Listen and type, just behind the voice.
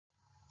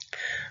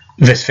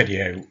This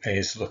video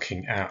is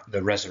looking at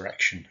the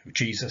resurrection of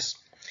Jesus.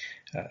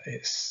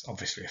 It's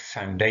obviously a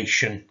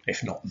foundation,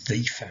 if not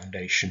the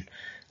foundation,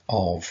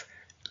 of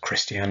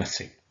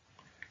Christianity.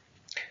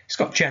 It's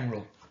got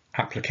general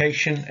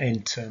application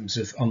in terms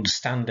of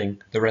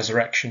understanding the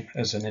resurrection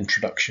as an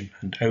introduction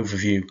and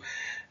overview,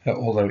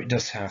 although it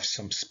does have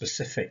some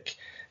specific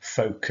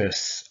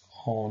focus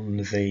on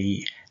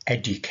the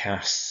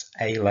Eduqas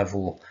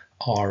A-level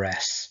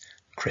RS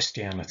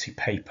Christianity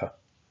paper.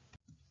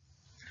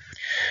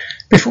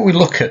 Before we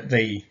look at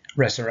the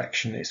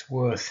resurrection, it's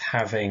worth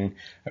having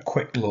a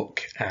quick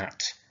look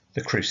at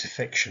the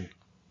crucifixion.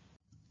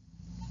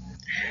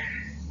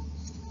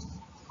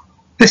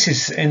 This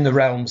is in the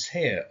realms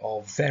here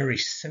of very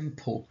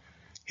simple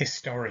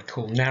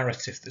historical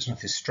narrative. There's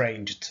nothing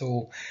strange at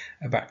all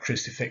about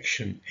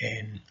crucifixion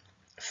in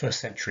first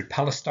century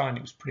Palestine.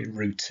 It was pretty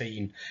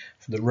routine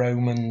for the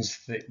Romans.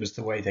 It was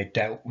the way they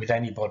dealt with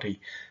anybody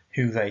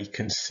who they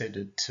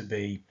considered to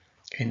be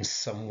in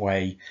some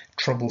way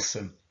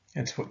troublesome.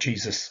 And to put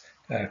Jesus'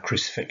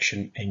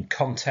 crucifixion in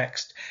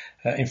context,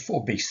 in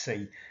 4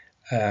 BC,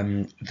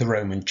 the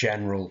Roman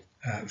general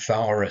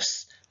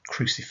Varus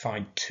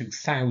crucified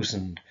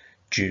 2,000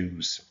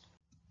 Jews.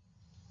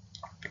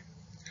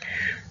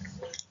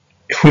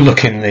 If we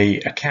look in the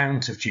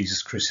account of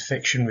Jesus'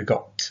 crucifixion, we've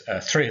got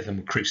 3 of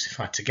them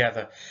crucified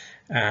together,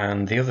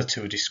 and the other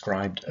 2 are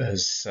described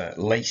as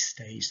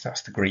leistes,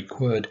 that's the Greek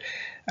word,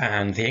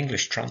 and the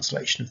English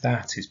translation of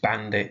that is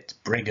bandit,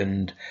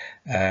 brigand,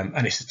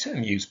 and it's a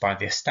term used by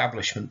the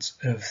establishment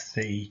of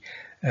the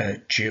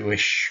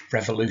Jewish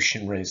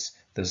revolutionaries,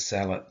 the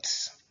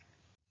Zealots.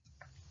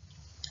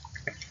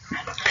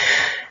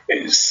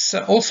 It's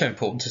also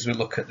important as we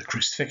look at the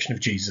crucifixion of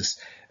Jesus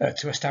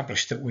to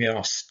establish that we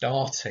are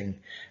starting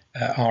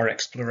our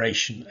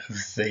exploration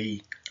of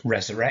the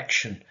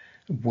resurrection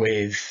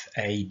with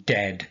a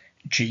dead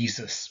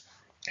Jesus.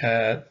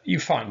 You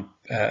find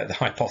the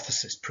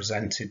hypothesis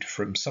presented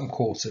from some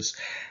quarters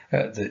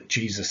that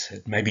Jesus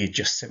had maybe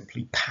just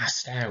simply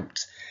passed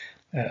out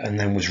and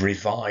then was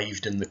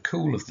revived in the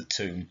cool of the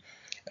tomb,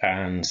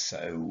 and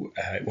so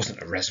it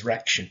wasn't a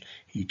resurrection,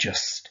 he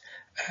just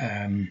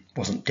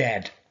wasn't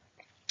dead.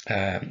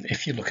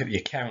 If you look at the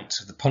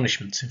accounts of the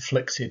punishments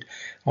inflicted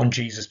on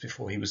Jesus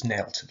before he was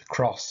nailed to the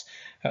cross,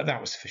 that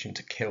was sufficient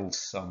to kill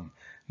some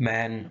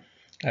men.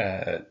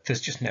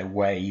 There's just no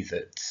way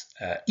that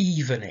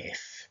even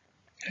if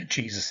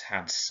Jesus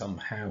had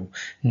somehow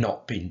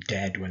not been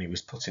dead when he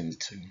was put in the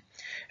tomb,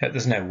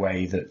 there's no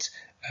way that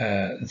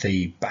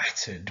the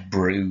battered,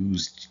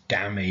 bruised,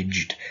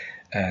 damaged,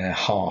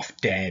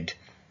 half-dead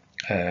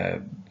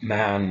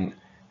man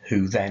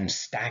who then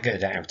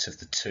staggered out of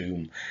the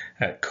tomb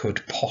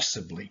could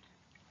possibly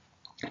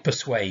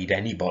persuade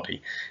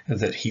anybody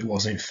that he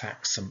was in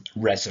fact some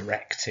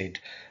resurrected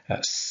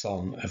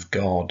Son of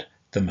God,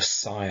 the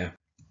Messiah.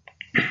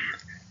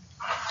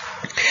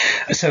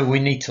 So we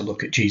need to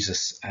look at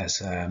Jesus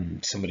as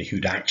somebody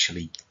who'd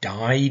actually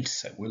died.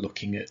 So we're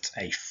looking at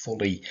a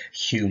fully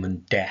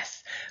human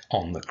death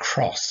on the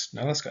cross.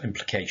 Now that's got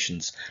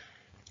implications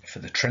for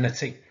the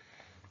Trinity.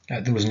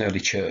 There was an early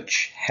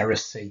church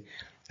heresy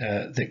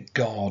that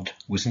God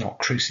was not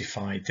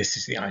crucified. This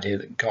is the idea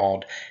that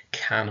God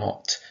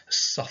cannot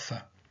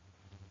suffer.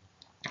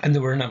 And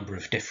there were a number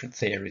of different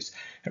theories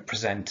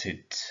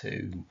presented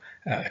to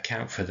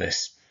account for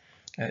this.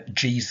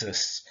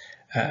 Jesus,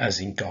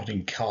 as in God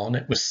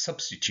incarnate, was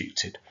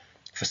substituted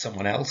for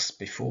someone else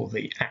before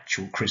the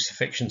actual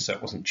crucifixion, so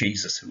it wasn't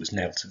Jesus who was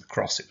nailed to the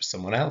cross, it was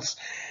someone else.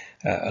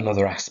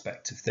 Another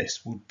aspect of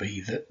this would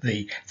be that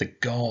the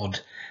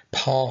God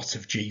part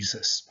of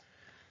Jesus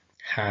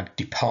had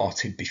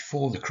departed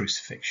before the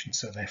crucifixion,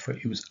 so therefore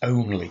it was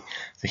only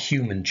the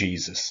human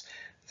Jesus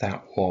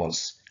that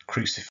was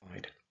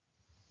crucified.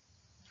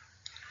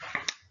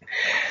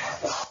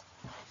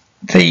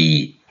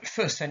 The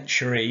first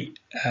century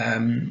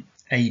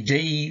AD,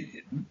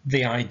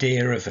 the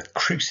idea of a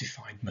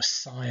crucified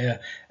Messiah,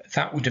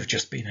 that would have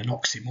just been an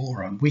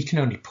oxymoron. We can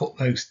only put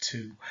those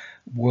 2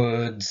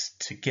 words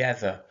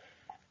together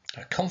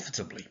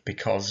comfortably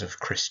because of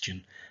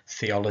Christian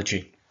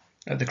theology.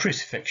 The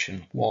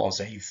crucifixion was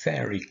a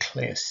very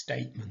clear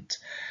statement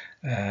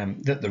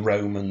that the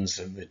Romans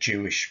and the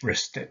Jewish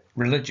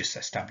religious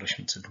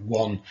establishment had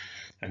won,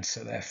 and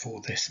so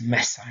therefore this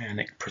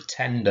messianic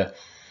pretender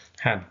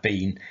had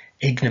been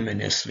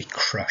ignominiously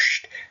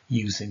crushed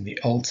using the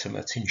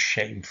ultimate in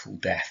shameful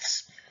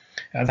deaths.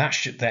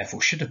 That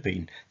therefore should have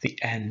been the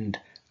end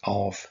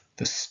of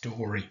the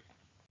story.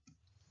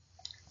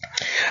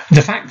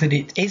 The fact that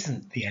it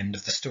isn't the end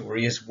of the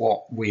story is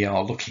what we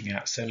are looking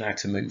at. So now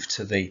to move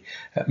to the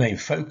main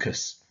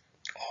focus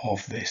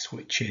of this,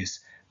 which is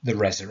the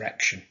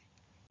resurrection.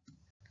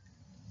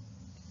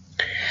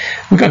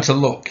 We're going to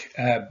look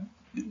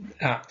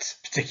at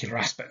particular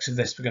aspects of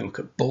this. We're going to look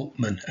at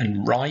Bultmann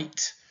and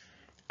Wright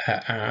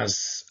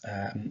as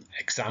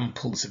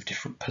examples of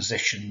different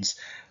positions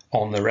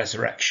on the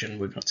resurrection.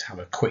 We're going to have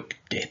a quick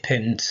dip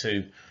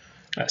into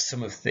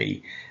some of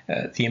the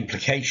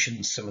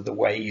implications, some of the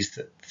ways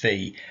that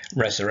the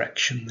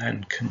resurrection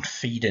then can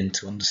feed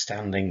into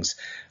understandings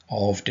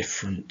of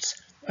different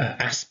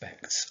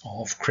aspects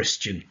of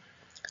Christian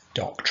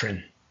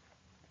doctrine.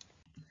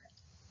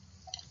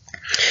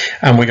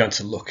 And we're going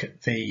to look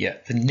at the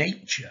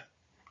nature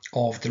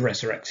of the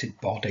resurrected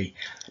body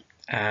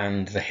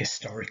and the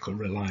historical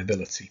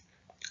reliability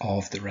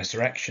of the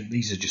resurrection.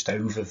 These are just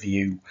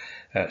overview,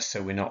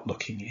 so we're not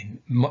looking in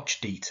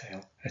much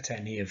detail at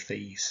any of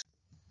these.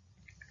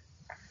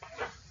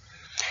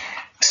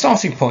 The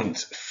starting point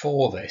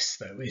for this,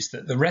 though, is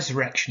that the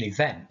resurrection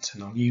event,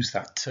 and I'll use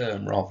that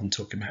term rather than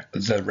talking about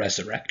the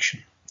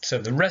resurrection. So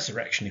the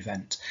resurrection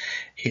event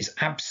is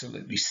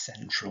absolutely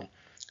central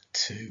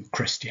to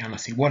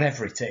Christianity,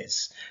 whatever it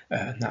is,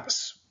 and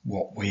that's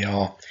what we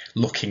are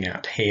looking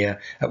at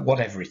here.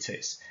 Whatever it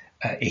is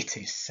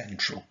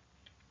central.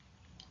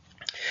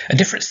 And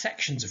different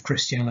sections of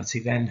Christianity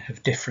then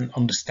have different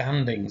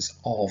understandings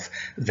of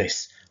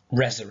this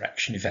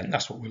resurrection event.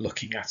 That's what we're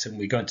looking at, and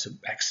we're going to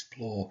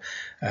explore,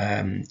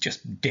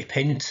 just dip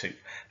into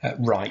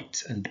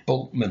Wright and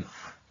Bultmann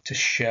to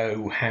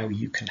show how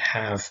you can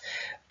have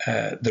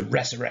the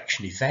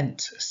resurrection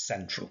event as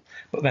central,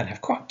 but then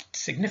have quite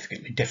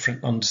significantly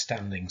different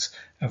understandings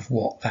of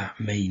what that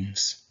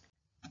means.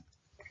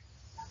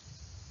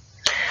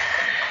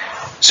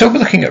 So we're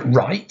looking at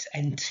Wright,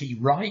 N.T.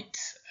 Wright,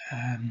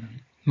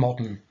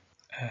 modern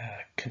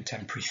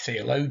contemporary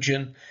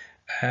theologian,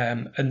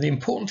 and the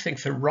important thing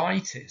for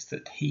Wright is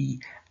that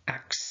he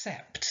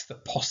accepts the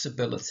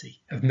possibility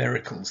of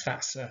miracles.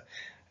 That's a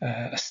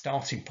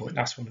starting point.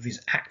 That's one of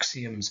his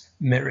axioms.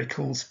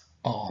 Miracles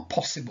are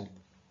possible.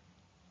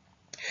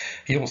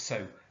 He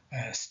also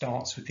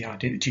starts with the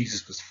idea that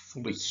Jesus was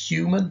fully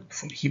human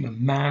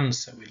man,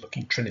 so we're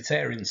looking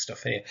Trinitarian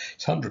stuff here.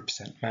 He's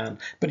 100% man,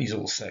 but he's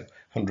also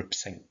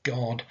 100%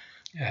 God,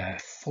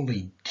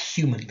 fully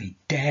humanly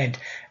dead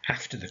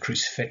after the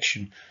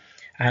crucifixion.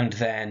 And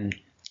then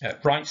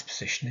Wright's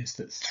position is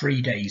that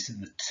 3 days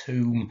in the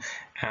tomb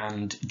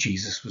and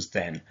Jesus was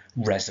then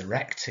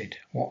resurrected.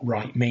 What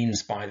Wright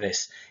means by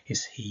this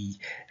is he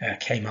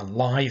came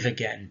alive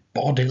again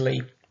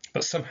bodily,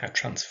 but somehow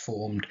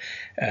transformed,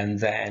 and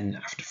then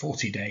after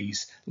 40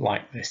 days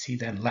like this, he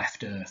then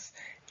left Earth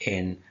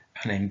in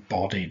an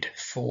embodied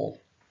form.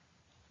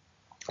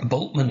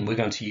 Bultmann we're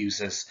going to use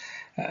as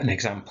an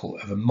example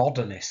of a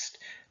modernist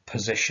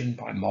position.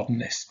 By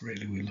modernist,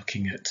 really, we're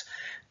looking at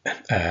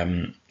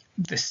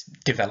this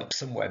developed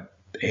somewhere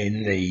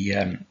in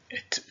the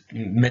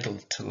middle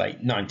to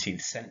late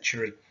 19th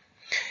century,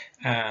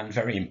 and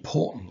very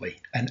importantly,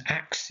 an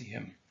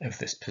axiom of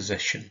this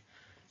position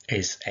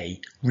is a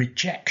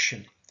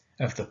rejection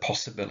of the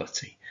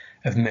possibility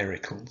of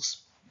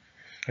miracles.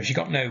 If you've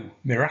got no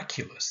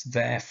miraculous,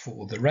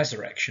 therefore the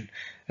resurrection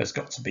has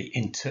got to be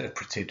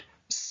interpreted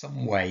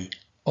some way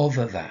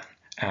other than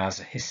as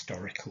a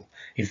historical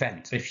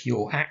event. If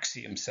your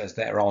axiom says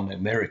there are no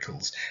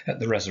miracles,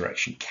 the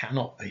resurrection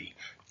cannot be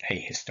a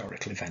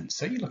historical event.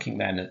 So you're looking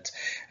then at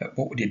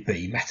what would it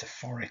be?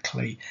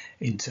 Metaphorically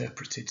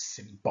interpreted,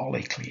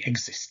 symbolically,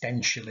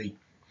 existentially.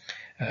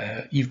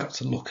 You've got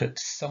to look at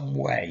some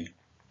way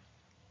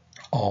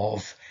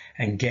of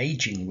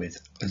engaging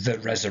with the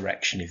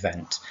resurrection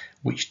event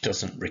which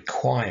doesn't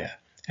require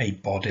a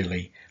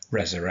bodily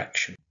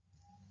resurrection.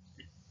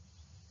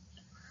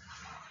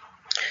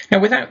 Now,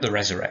 without the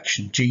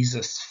resurrection,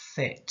 Jesus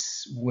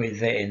fits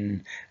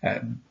within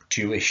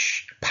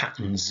Jewish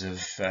patterns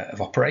of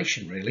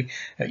operation, really.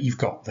 You've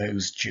got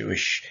those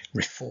Jewish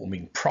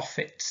reforming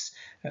prophets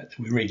that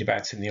we read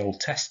about in the Old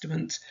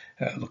Testament.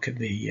 Look at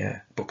the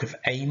book of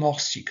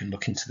Amos. You can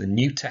look into the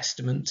New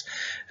Testament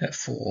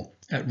for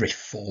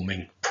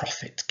reforming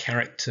prophet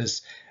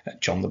characters.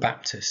 John the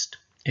Baptist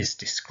is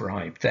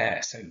described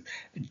there, so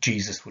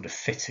Jesus would have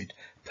fitted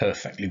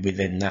perfectly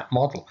within that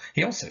model.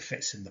 He also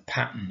fits in the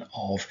pattern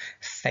of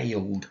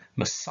failed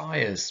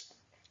messiahs.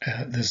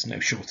 There's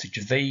no shortage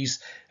of these.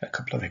 A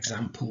couple of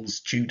examples: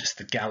 Judas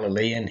the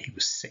Galilean, he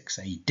was 6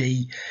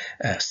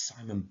 AD,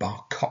 Simon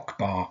Bar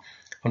Kokhba,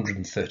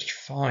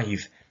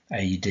 135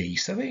 AD.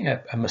 So being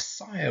a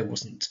messiah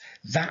wasn't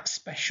that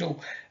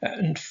special,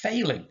 and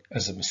failing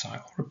as a messiah,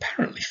 or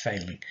apparently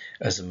failing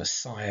as a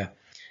messiah,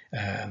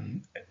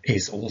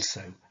 is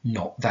also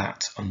not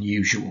that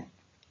unusual.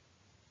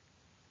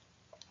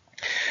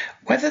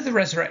 Whether the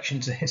resurrection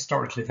is a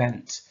historical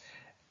event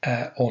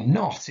or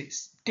not,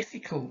 it's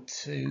difficult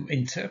to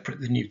interpret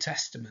the New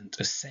Testament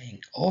as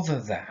saying other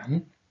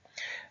than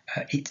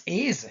it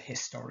is a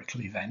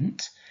historical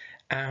event,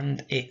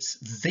 and it's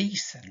the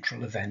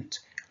central event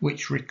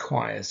which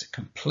requires a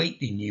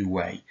completely new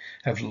way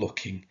of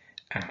looking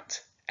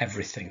at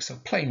everything. So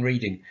plain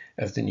reading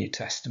of the New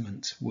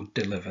Testament would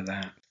deliver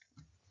that.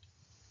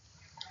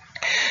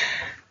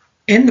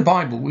 In the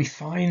Bible, we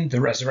find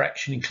the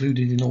resurrection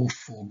included in all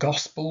 4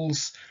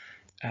 Gospels,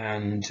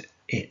 and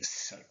it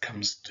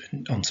comes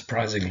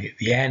unsurprisingly at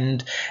the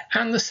end,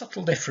 and the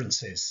subtle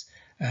differences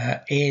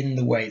in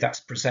the way that's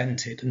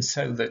presented. And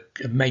so the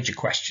major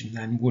question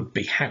then would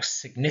be, how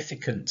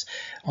significant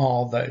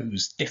are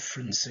those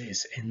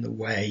differences in the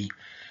way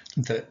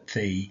that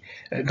the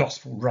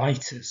gospel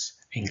writers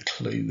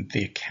include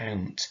the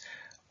account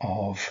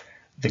of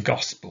the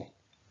gospel?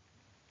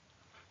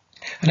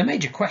 And a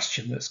major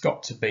question that's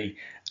got to be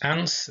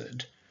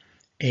answered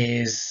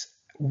is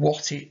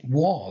what it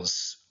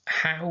was,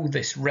 how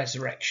this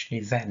resurrection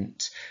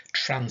event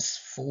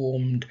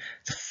transformed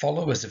the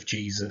followers of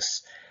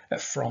Jesus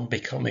from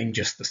becoming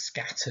just the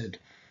scattered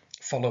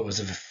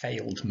followers of a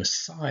failed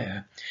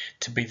Messiah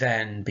to be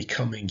then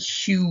becoming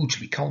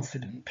hugely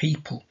confident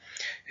people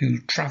who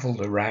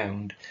travelled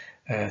around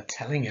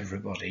telling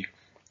everybody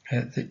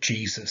that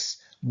Jesus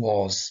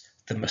was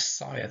the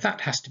Messiah.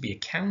 That has to be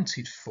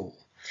accounted for,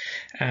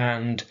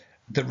 and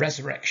the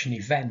resurrection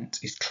event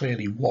is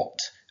clearly what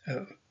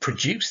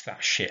produced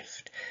that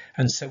shift.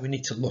 And so we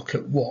need to look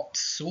at what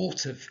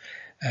sort of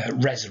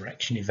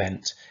resurrection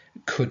event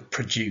could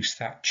produce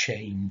that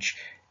change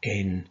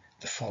in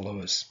the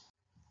followers.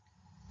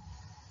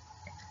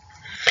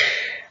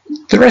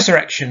 The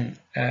resurrection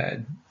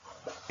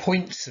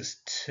points us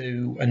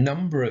to a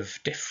number of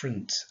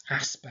different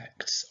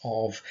aspects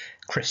of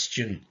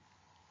Christian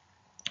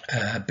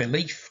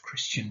belief,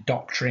 Christian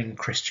doctrine,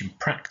 Christian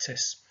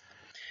practice.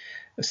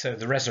 So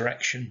the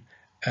resurrection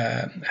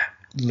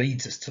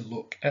leads us to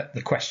look at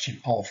the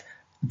question of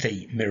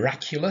the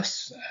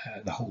miraculous,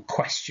 the whole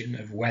question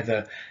of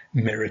whether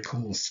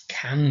miracles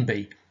can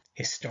be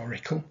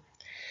historical.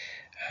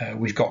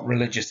 We've got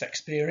religious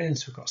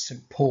experience. We've got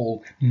St.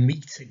 Paul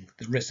meeting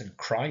the risen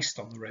Christ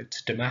on the road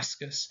to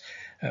Damascus.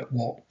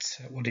 What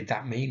did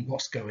that mean?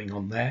 What's going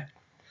on there?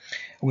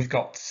 We've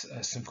got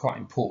some quite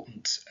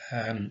important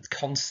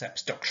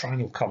concepts,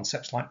 doctrinal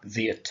concepts like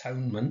the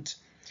atonement.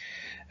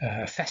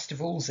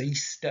 Festivals,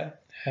 Easter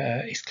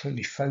is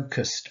clearly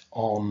focused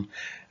on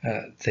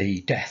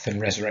the death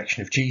and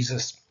resurrection of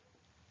Jesus.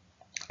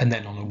 And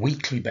then on a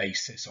weekly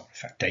basis, or in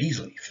fact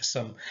daily for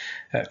some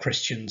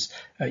Christians,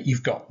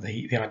 you've got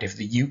the idea of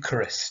the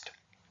Eucharist.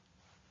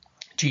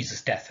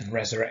 Jesus' death and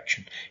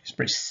resurrection is a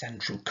very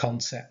central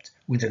concept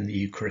within the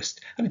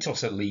Eucharist, and it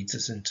also leads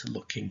us into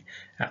looking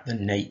at the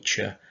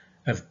nature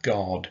of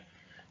God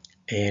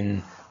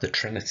in the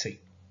Trinity.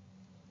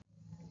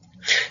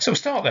 So we'll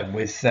start then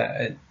with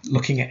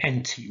looking at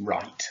N.T.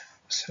 Wright.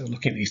 So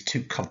looking at these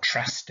two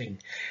contrasting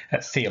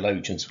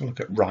theologians, we'll look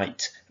at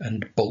Wright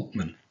and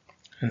Bultmann.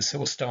 And so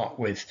we'll start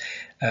with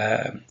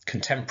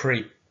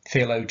contemporary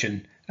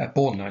theologian,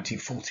 born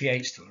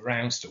 1948, still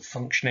around, still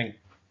functioning.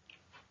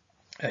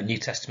 New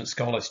Testament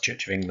scholar,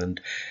 Church of England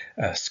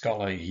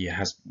scholar. He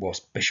was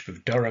Bishop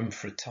of Durham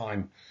for a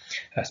time.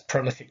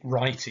 Prolific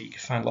writer. You can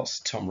find lots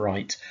of Tom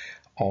Wright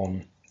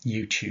on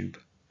YouTube.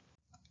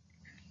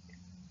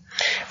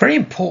 Very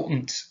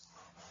important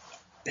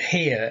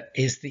here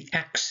is the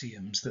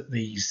axioms that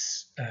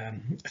these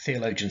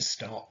theologians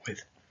start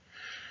with.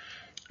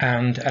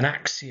 And an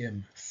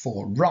axiom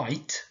for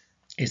Wright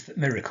is that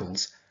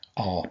miracles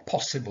are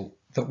possible,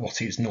 that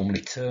what is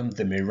normally termed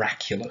the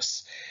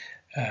miraculous,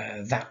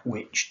 that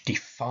which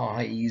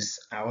defies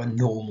our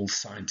normal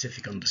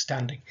scientific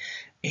understanding,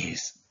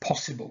 is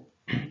possible.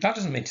 That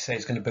doesn't mean to say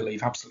he's going to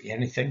believe absolutely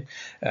anything,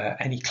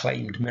 any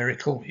claimed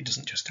miracle. He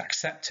doesn't just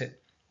accept it.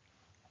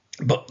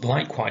 But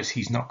likewise,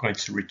 he's not going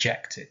to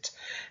reject it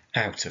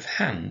out of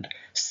hand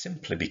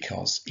simply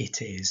because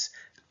it is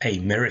a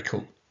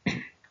miracle.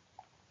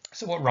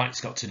 So what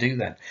Wright's got to do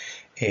then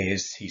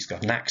is he's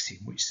got an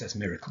axiom which says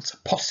miracles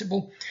are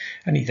possible,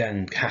 and he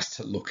then has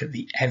to look at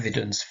the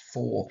evidence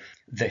for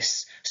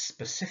this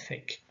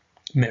specific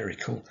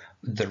miracle,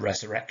 the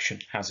resurrection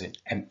as an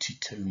empty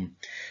tomb.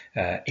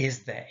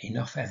 Is there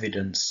enough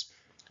evidence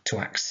to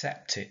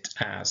accept it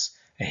as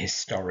a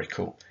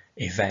historical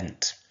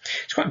event?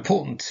 It's quite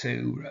important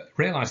to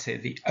realise here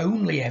the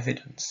only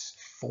evidence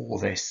for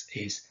this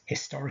is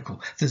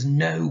historical. There's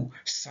no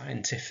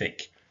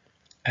scientific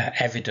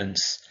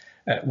evidence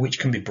which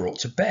can be brought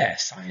to bear.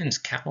 Science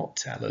cannot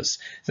tell us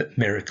that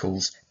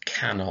miracles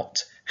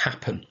cannot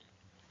happen.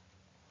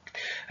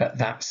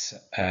 That's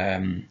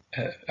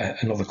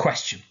another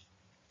question.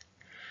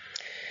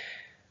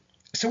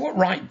 So what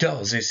Wright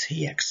does is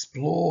he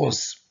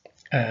explores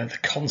the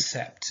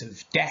concept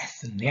of death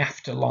and the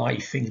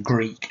afterlife in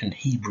Greek and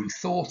Hebrew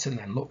thought, and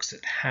then looks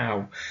at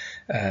how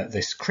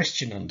this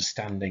Christian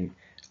understanding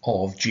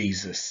of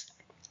Jesus'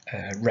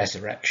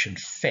 resurrection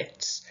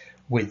fits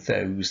with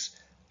those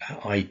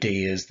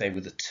ideas. They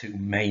were the two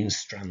main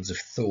strands of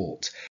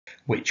thought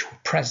which were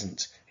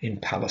present in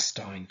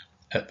Palestine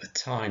at the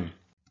time.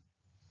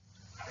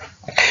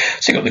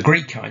 So you've got the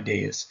Greek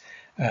ideas,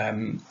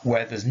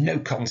 where there's no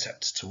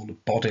concept at all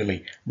of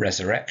bodily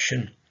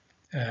resurrection.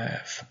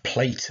 For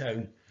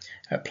Plato,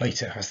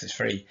 Plato has this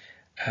very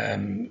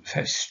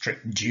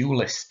strict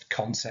dualist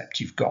concept.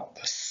 You've got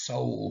the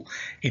soul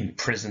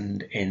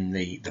imprisoned in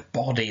the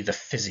body, the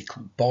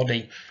physical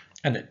body,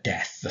 and at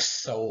death the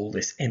soul,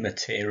 this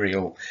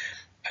immaterial,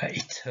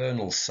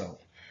 eternal soul,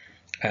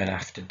 and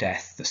after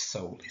death the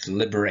soul is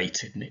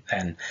liberated and it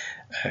then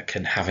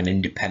can have an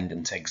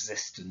independent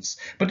existence.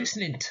 But it's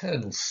an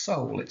internal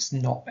soul. It's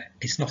not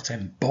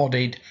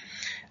embodied.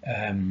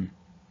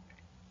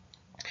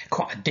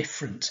 Quite a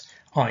different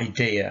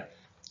idea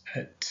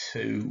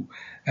to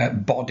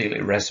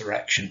bodily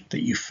resurrection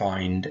that you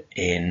find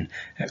in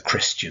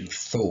Christian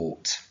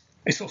thought.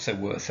 It's also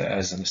worth,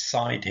 as an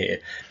aside here,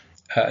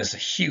 as a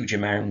huge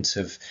amount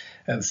of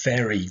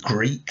very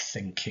Greek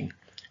thinking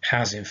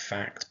has in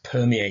fact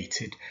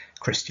permeated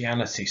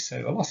Christianity.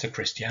 So a lot of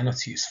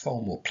Christianity is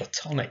far more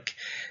Platonic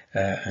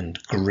and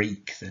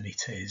Greek than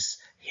it is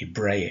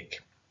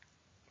Hebraic.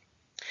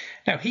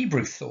 Now,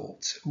 Hebrew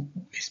thought,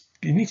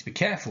 you need to be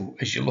careful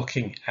as you're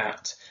looking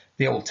at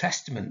the Old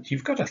Testament.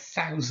 You've got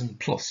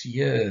 1,000+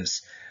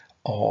 years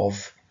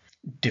of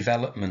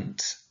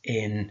development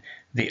in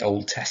the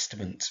Old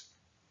Testament.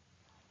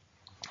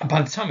 And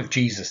by the time of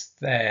Jesus,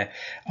 there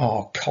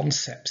are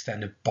concepts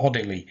then of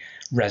bodily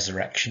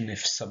resurrection of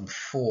some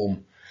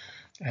form.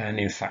 And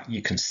in fact,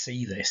 you can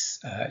see this.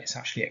 It's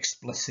actually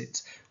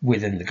explicit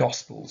within the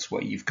Gospels,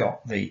 where you've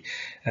got the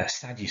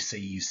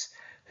Sadducees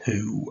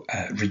who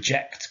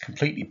reject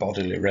completely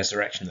bodily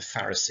resurrection, the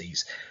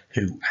Pharisees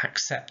who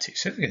accept it.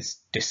 So there's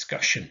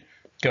discussion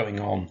going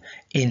on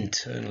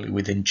internally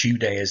within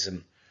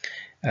Judaism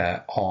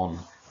on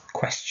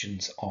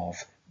questions of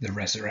the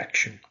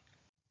resurrection.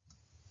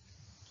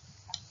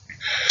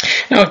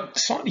 Now, a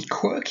slightly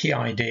quirky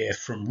idea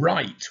from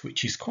Wright,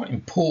 which is quite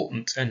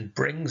important and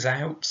brings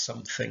out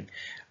something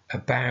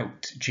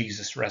about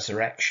Jesus'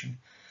 resurrection,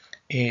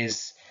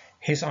 is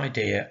his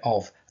idea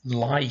of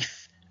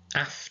life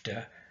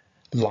after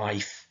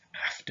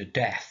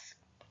death.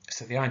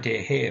 So the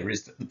idea here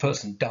is that the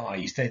person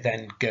dies, they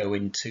then go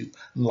into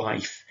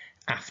life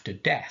after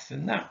death,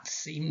 and that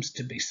seems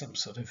to be some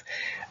sort of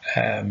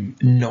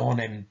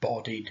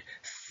non-embodied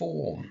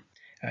form.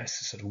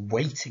 It's a sort of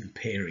waiting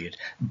period.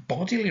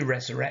 Bodily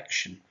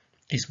resurrection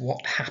is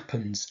what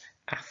happens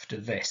after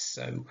this.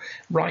 So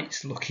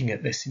Wright's looking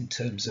at this in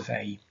terms of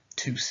a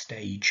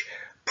two-stage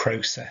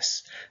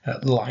process: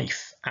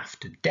 life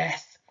after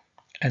death,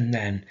 and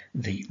then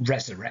the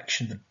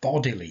resurrection, the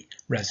bodily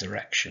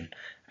resurrection,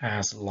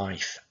 as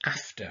life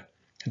after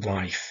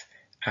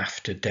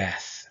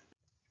death.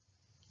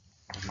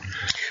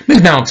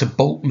 Move now on to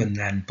Bultmann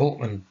then.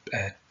 Bultmann,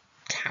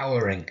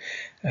 towering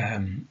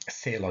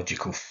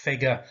theological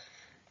figure,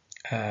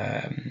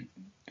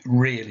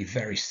 really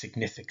very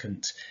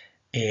significant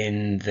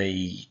in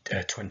the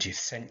 20th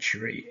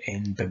century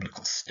in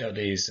biblical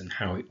studies and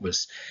how it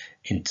was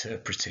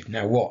interpreted.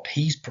 Now, what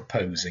he's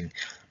proposing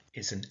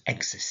is an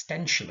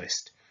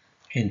existentialist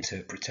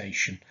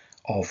interpretation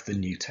of the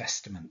New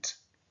Testament.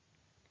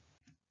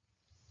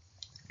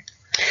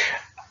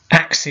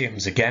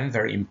 Axioms, again,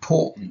 very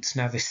important.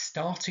 Now, the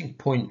starting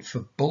point for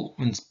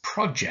Bultmann's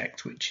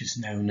project, which is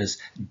known as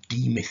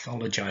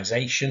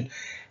demythologization,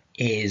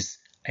 is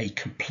a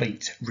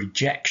complete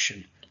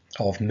rejection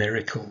of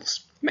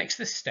miracles. He makes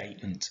this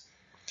statement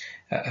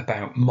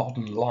about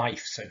modern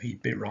life. So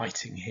he'd be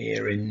writing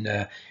here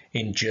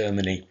in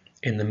Germany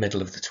in the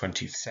middle of the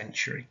 20th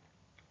century.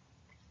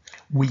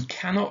 We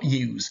cannot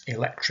use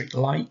electric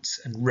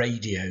lights and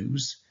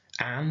radios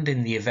and,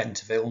 in the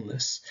event of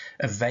illness,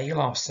 avail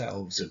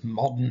ourselves of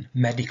modern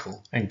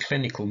medical and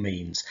clinical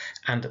means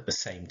and at the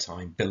same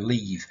time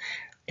believe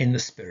in the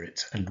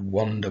spirit and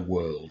wonder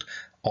world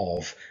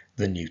of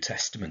the New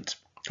Testament.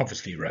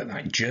 Obviously he wrote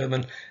that in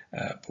German,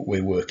 but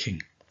we're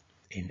working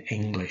in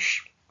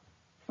English.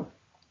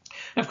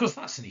 Now, of course,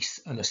 that's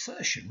an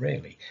assertion,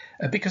 really,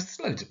 because there's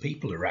loads of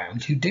people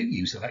around who do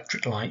use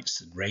electric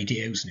lights and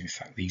radios, and in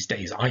fact these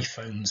days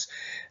iPhones,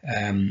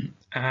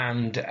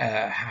 and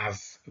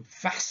have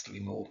vastly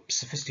more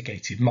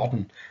sophisticated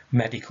modern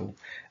medical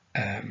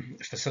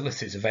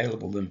facilities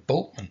available than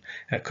Bultmann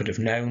could have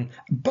known,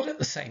 but at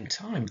the same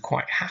time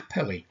quite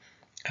happily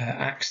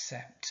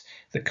accept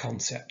the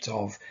concept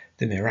of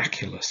the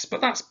miraculous.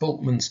 But that's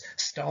Bultmann's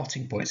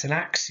starting point. It's an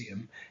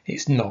axiom.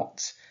 It's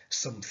not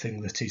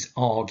something that is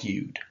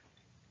argued.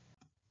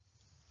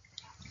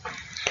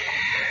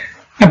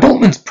 Now,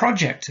 Bultmann's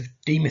project of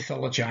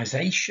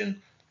demythologization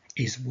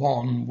is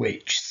one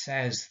which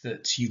says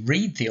that you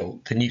read the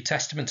New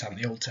Testament and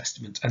the Old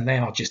Testament, and they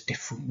are just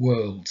different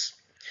worlds.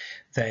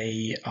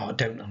 They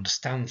don't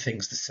understand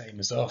things the same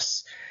as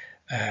us.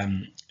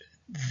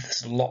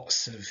 There's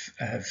lots of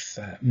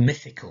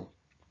mythical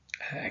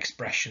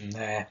expression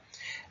there,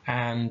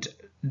 and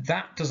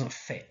that doesn't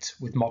fit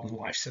with modern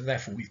life, so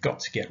therefore we've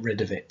got to get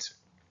rid of it.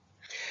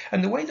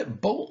 And the way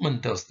that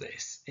Bultmann does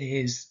this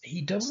is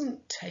he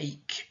doesn't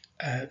take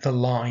the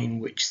line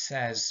which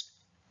says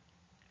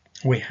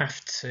we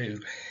have to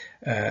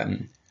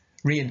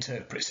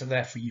reinterpret, so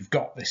therefore you've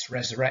got this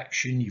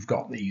resurrection, you've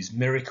got these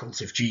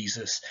miracles of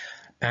Jesus,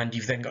 and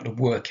you've then got to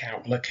work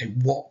out, okay,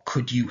 what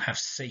could you have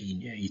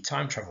seen? You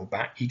time travel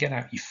back, you get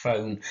out your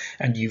phone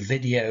and you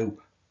video,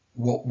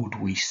 what would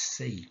we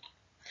see?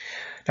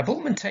 Now,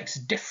 Bultmann takes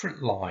a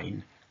different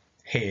line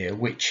here,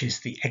 which is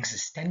the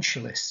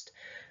existentialist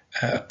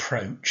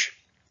approach,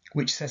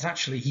 which says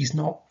actually he's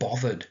not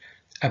bothered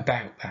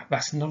about that.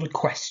 That's not a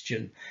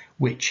question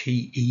which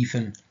he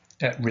even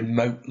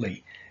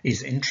remotely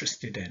is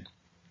interested in.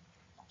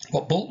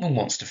 What Bultmann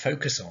wants to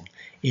focus on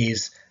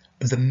is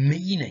the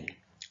meaning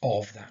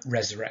of that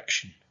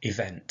resurrection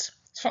event.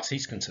 As far as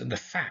he's concerned, the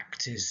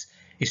fact is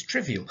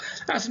trivial.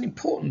 That's an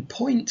important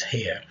point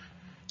here,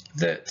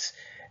 that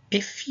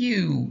if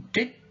you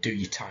did do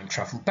your time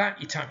travel back,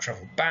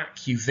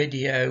 you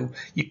video,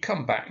 you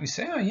come back and you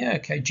say, oh yeah,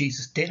 okay,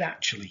 Jesus did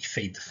actually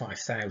feed the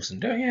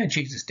 5,000. Oh yeah,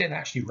 Jesus did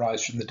actually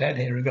rise from the dead.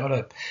 Here we got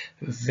a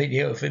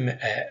video of him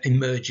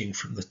emerging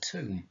from the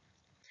tomb.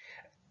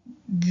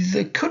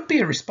 There could be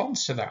a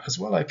response to that as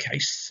well. Okay,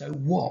 so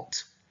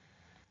what?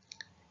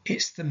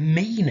 It's the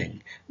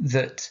meaning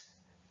that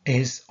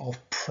is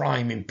of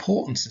prime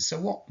importance. And so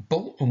what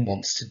Bultmann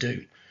wants to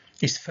do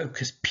is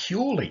focus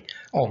purely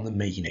on the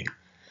meaning.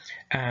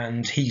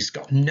 And he's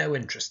got no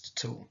interest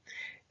at all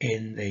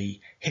in the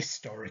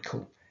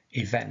historical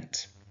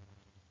event.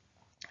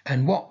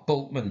 And what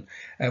Bultmann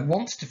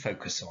wants to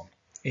focus on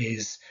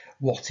is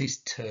what is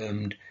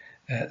termed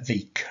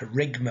the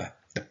kerygma,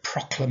 the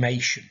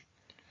proclamation.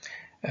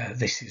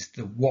 This is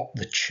what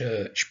the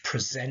church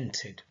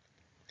presented,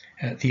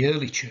 the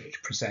early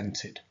church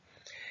presented.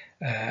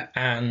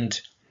 And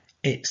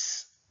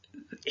it's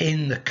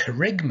in the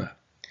kerygma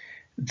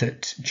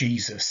that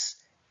Jesus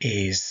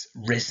is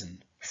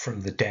risen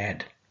from the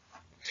dead.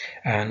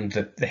 And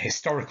the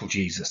historical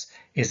Jesus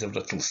is of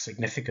little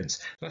significance.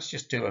 Let's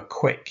just do a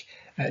quick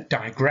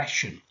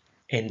digression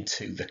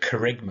into the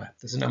kerygma.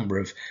 There's a number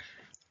of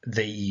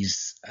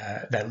these,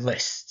 their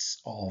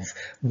lists of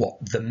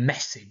what the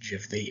message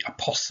of the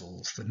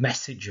apostles, the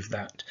message of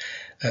that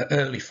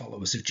early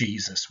followers of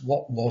Jesus,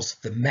 what was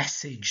the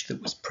message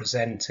that was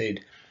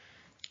presented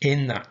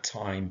in that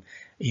time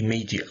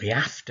immediately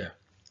after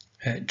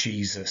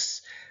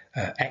Jesus'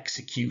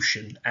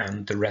 execution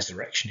and the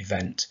resurrection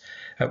event.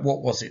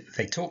 What was it that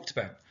they talked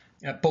about?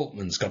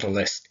 Bultmann's got a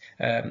list.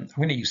 I'm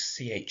going to use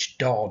C.H.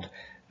 Dodd,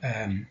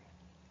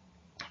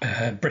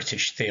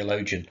 British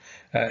theologian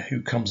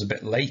who comes a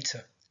bit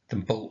later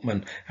than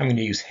Bultmann. I'm going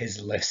to use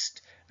his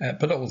list,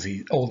 but all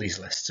these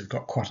lists have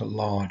got quite a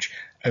large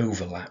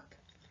overlap.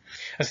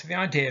 And so the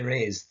idea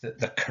is that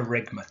the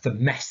kerygma, the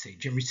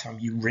message, every time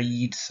you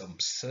read some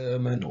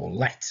sermon or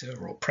letter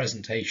or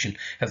presentation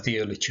of the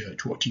early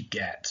church, what you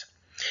get.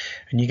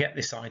 And you get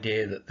this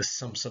idea that there's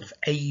some sort of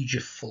age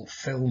of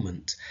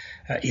fulfillment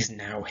is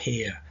now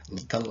here,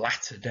 the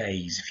latter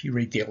days. If you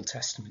read the Old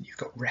Testament, you've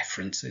got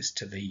references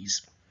to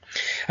these.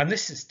 And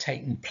this has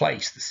taken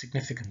place. The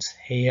significance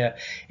here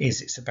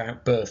is it's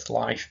about birth,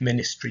 life,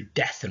 ministry,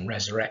 death and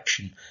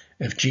resurrection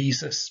of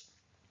Jesus.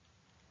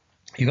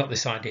 You've got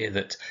this idea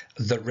that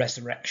the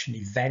resurrection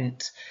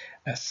event,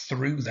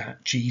 through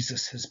that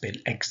Jesus has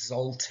been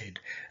exalted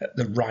at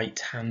the right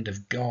hand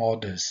of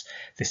God as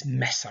this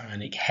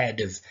messianic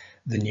head of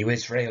the new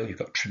Israel. You've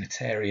got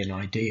Trinitarian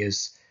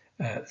ideas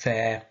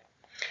there.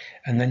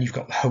 And then you've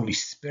got the Holy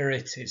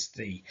Spirit is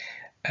the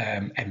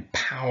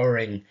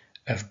empowering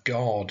of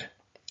God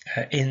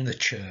in the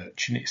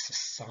church, and it's a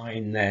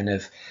sign then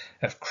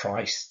of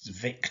Christ's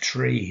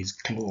victory, his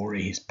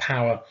glory, his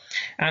power.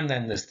 And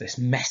then there's this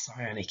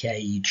messianic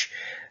age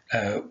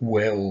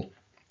will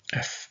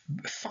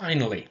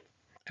finally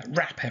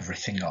wrap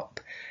everything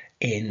up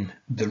in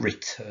the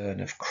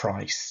return of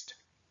Christ.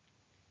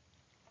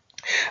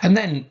 And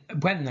then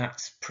when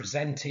that's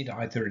presented,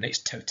 either in its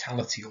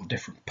totality or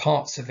different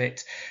parts of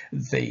it,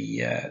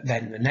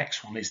 then the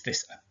next one is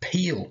this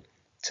appeal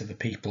to the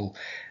people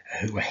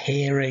who are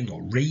hearing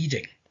or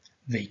reading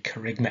the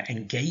kerygma,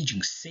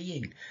 engaging,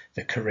 seeing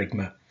the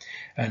kerygma.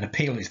 An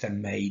appeal is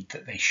then made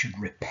that they should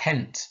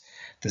repent.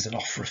 There's an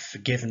offer of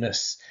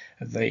forgiveness.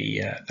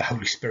 The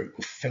Holy Spirit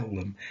will fill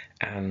them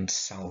and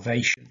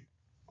salvation.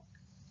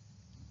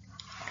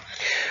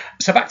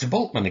 So back to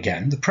Bultmann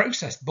again. The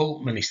process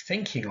Bultmann is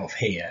thinking of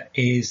here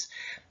is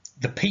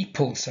the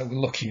people. So we're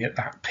looking at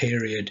that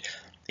period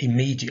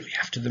immediately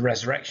after the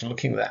resurrection,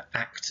 looking at that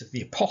Acts of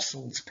the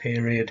Apostles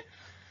period.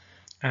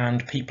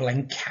 And people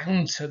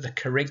encounter the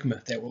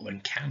kerygma. They will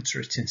encounter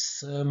it in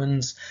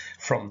sermons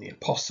from the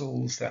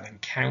apostles. They'll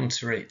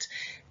encounter it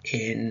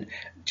in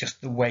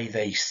just the way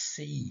they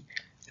see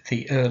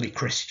the early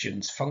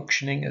Christians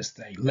functioning as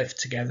they lived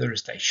together,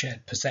 as they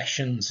shared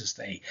possessions, as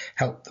they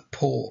helped the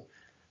poor.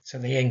 So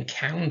they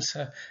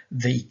encounter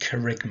the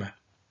kerygma.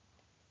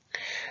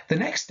 The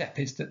next step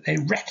is that they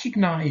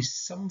recognize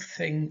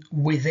something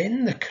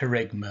within the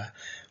kerygma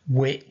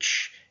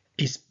which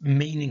is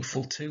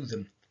meaningful to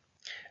them.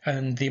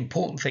 And the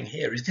important thing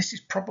here is this is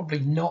probably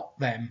not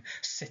them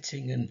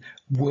sitting and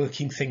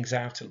working things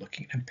out and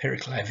looking at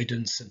empirical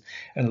evidence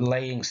and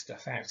laying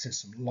stuff out in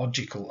some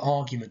logical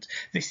argument.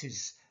 This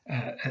is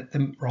at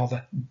the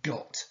rather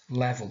gut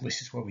level.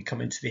 This is where we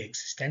come into the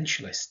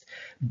existentialist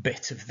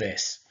bit of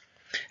this.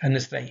 And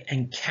as they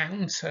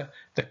encounter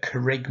the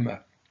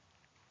kerygma,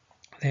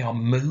 they are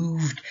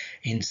moved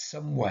in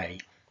some way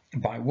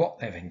by what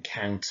they've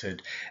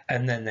encountered,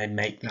 and then they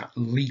make that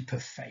leap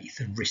of faith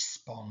and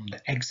respond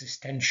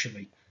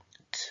existentially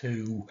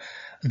to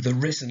the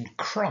risen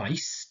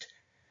Christ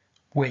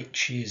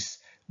which is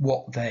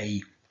what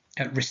they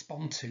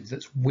respond to,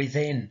 that's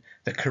within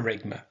the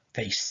kerygma.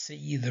 They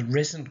see the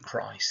risen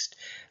Christ,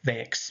 they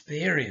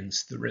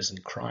experience the risen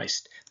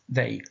Christ,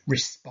 they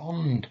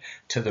respond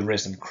to the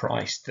risen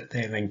Christ that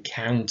they've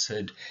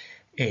encountered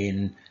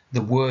in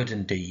the word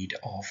and deed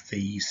of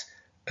these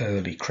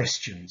early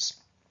Christians.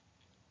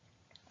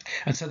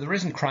 And so the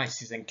risen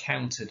Christ is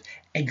encountered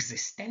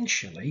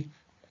existentially,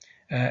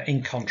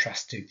 in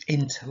contrast to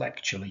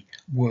intellectually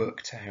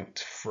worked out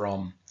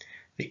from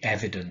the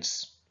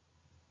evidence.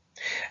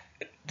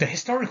 The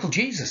historical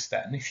Jesus,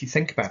 then, if you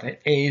think about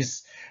it,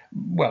 is,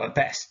 well, at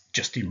best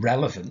just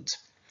irrelevant,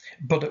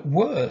 but at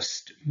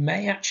worst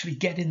may actually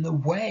get in the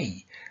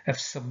way of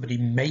somebody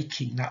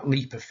making that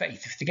leap of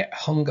faith. If they get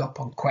hung up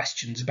on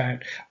questions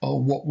about, oh,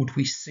 what would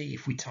we see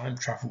if we time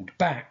travelled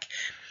back,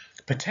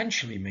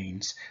 potentially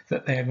means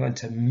that they're going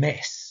to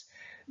miss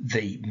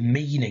the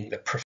meaning, the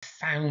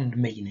profound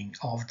meaning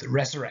of the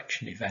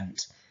resurrection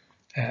event,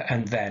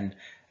 and then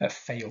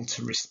fail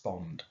to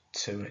respond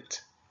to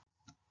it.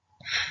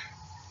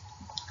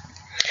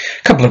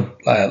 A couple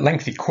of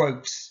lengthy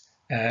quotes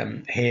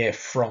here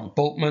from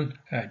Bultmann.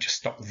 Just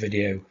stop the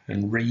video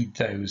and read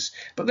those.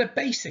 But they're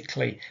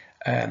basically,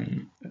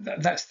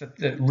 that's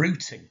the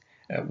rooting,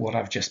 what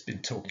I've just been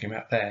talking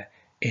about there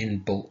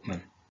in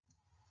Bultmann.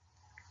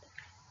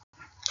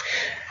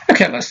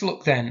 Okay, let's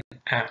look then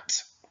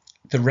at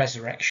the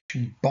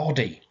resurrection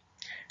body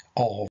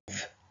of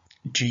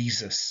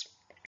Jesus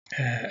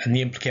and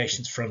the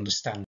implications for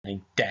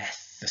understanding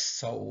death, the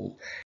soul,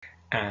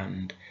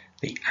 and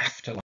the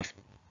afterlife.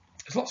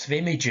 There's lots of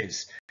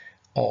images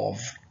of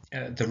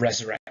the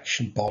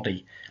resurrection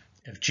body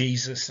of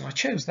Jesus, and I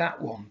chose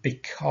that one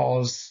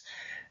because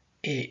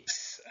it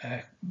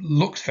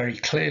looks very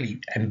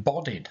clearly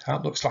embodied.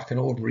 That looks like an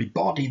ordinary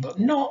body, but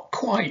not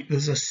quite.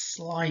 There's a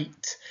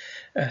slight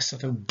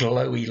sort of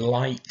glowy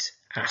light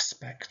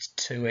aspect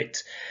to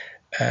it.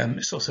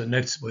 It's also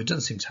noticeable he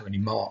doesn't seem to have any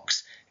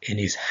marks in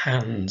his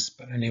hands,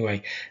 but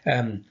anyway,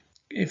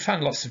 you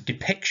found lots of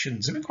depictions.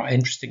 It's been quite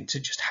interesting to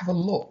just have a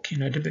look, you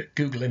know, to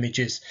Google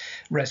images,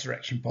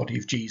 resurrection body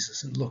of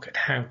Jesus, and look at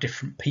how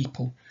different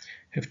people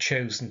have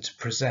chosen to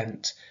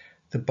present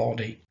the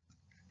body.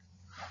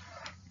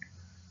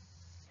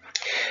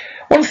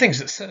 One of the things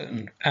that's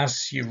certain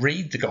as you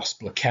read the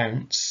gospel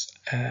accounts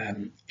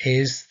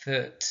is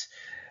that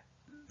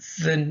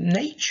the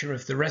nature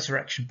of the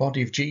resurrection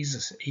body of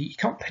Jesus, you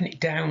can't pin it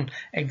down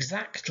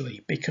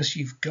exactly, because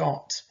you've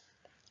got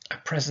a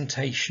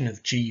presentation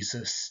of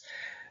Jesus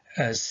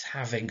as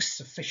having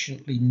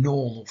sufficiently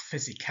normal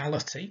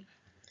physicality.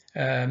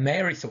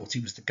 Mary thought he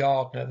was the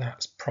gardener.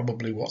 That's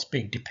probably what's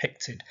being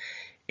depicted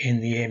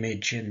in the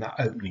image in that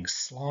opening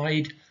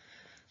slide.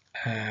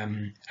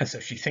 And so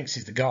she thinks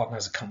he's the gardener,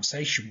 has a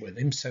conversation with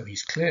him, so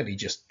he's clearly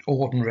just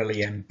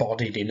ordinarily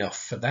embodied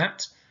enough for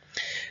that.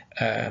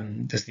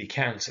 There's the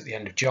account at the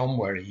end of John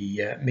where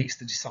he meets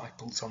the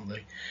disciples on the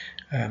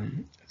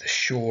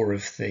shore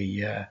of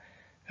the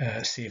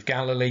Sea of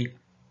Galilee,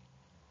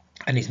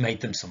 and he's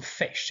made them some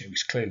fish, so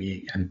he's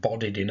clearly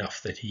embodied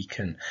enough that he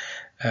can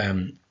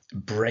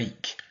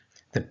break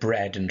the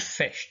bread and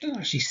fish. Doesn't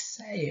actually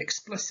say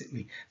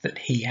explicitly that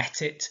he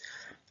ate it,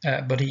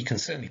 but he can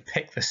certainly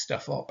pick the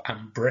stuff up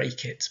and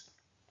break it.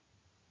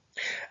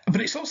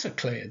 But it's also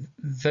clear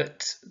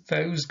that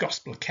those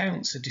gospel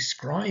accounts are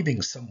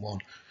describing someone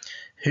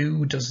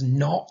who does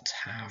not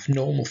have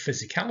normal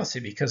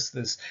physicality, because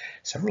there's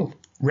several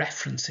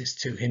references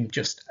to him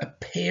just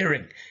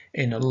appearing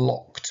in a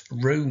locked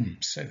room.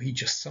 So he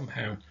just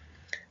somehow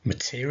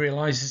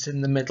materializes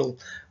in the middle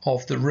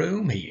of the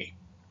room. He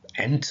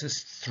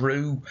enters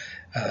through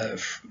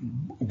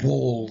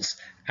walls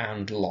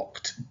and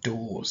locked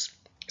doors.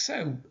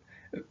 So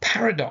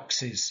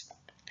paradoxes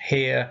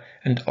here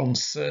and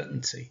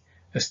uncertainty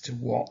as to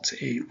what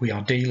we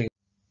are dealing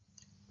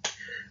with.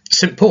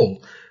 St.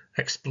 Paul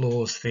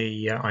explores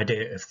the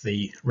idea of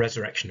the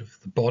resurrection of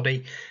the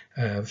body,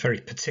 very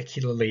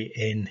particularly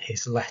in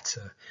his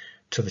letter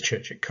to the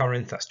church at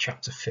Corinth. That's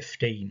chapter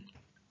 15.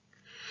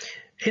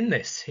 In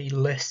this, he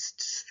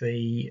lists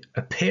the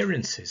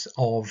appearances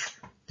of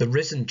the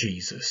risen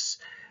Jesus,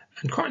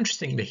 and quite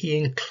interestingly, he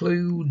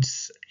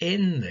includes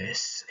in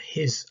this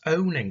his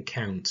own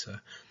encounter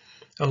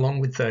along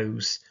with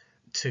those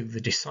to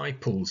the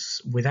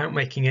disciples, without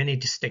making any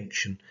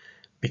distinction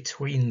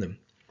between them.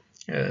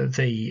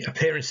 The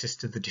appearances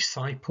to the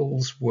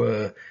disciples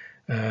were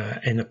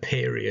in a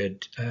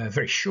period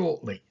very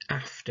shortly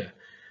after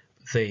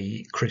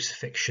the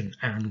crucifixion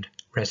and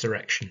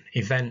resurrection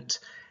event,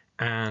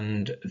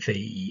 and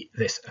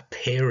this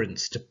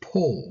appearance to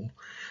Paul,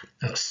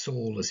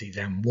 Saul as he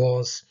then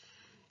was,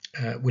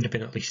 would have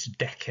been at least a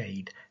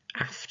decade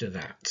after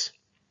that.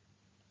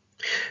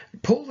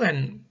 Paul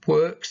then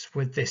works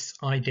with this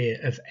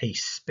idea of a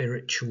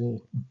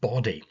spiritual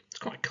body. It's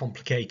quite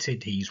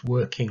complicated. He's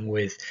working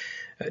with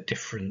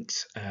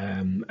different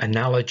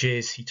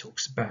analogies. He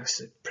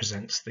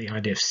presents the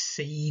idea of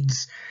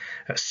seeds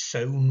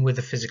sown with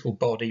a physical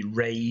body,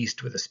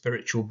 raised with a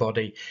spiritual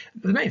body.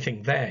 But the main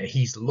thing there,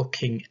 he's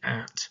looking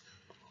at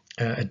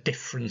a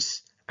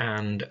difference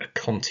and a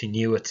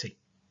continuity.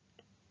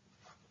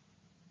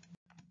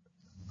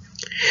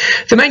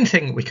 The main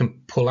thing we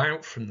can pull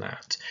out from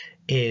that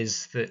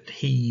is that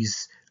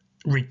he's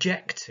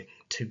rejecting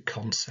two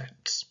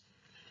concepts.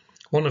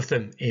 One of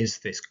them is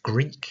this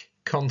Greek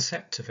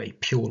concept of a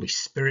purely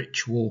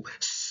spiritual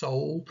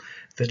soul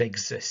that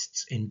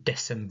exists in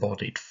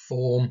disembodied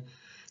form,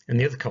 and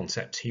the other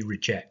concept he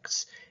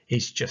rejects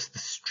is just the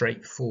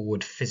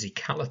straightforward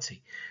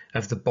physicality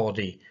of the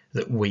body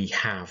that we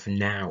have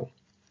now.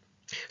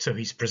 So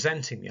he's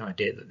presenting the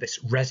idea that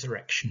this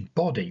resurrection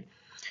body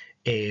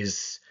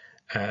is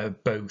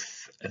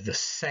both the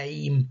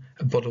same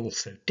but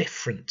also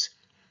different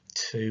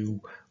to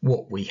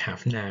what we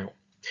have now.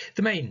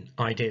 The main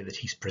idea that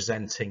he's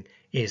presenting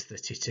is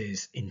that it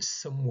is in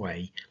some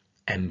way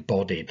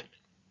embodied.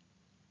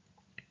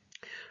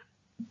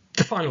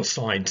 The final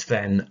slides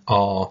then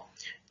are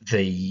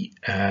the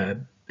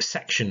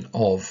section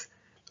of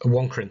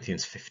 1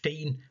 Corinthians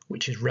 15,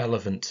 which is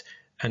relevant,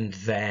 and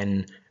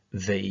then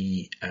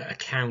the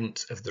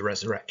account of the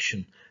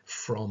resurrection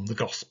from the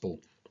Gospel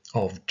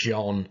of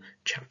John,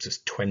 chapters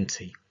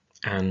 20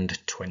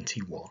 and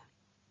 21.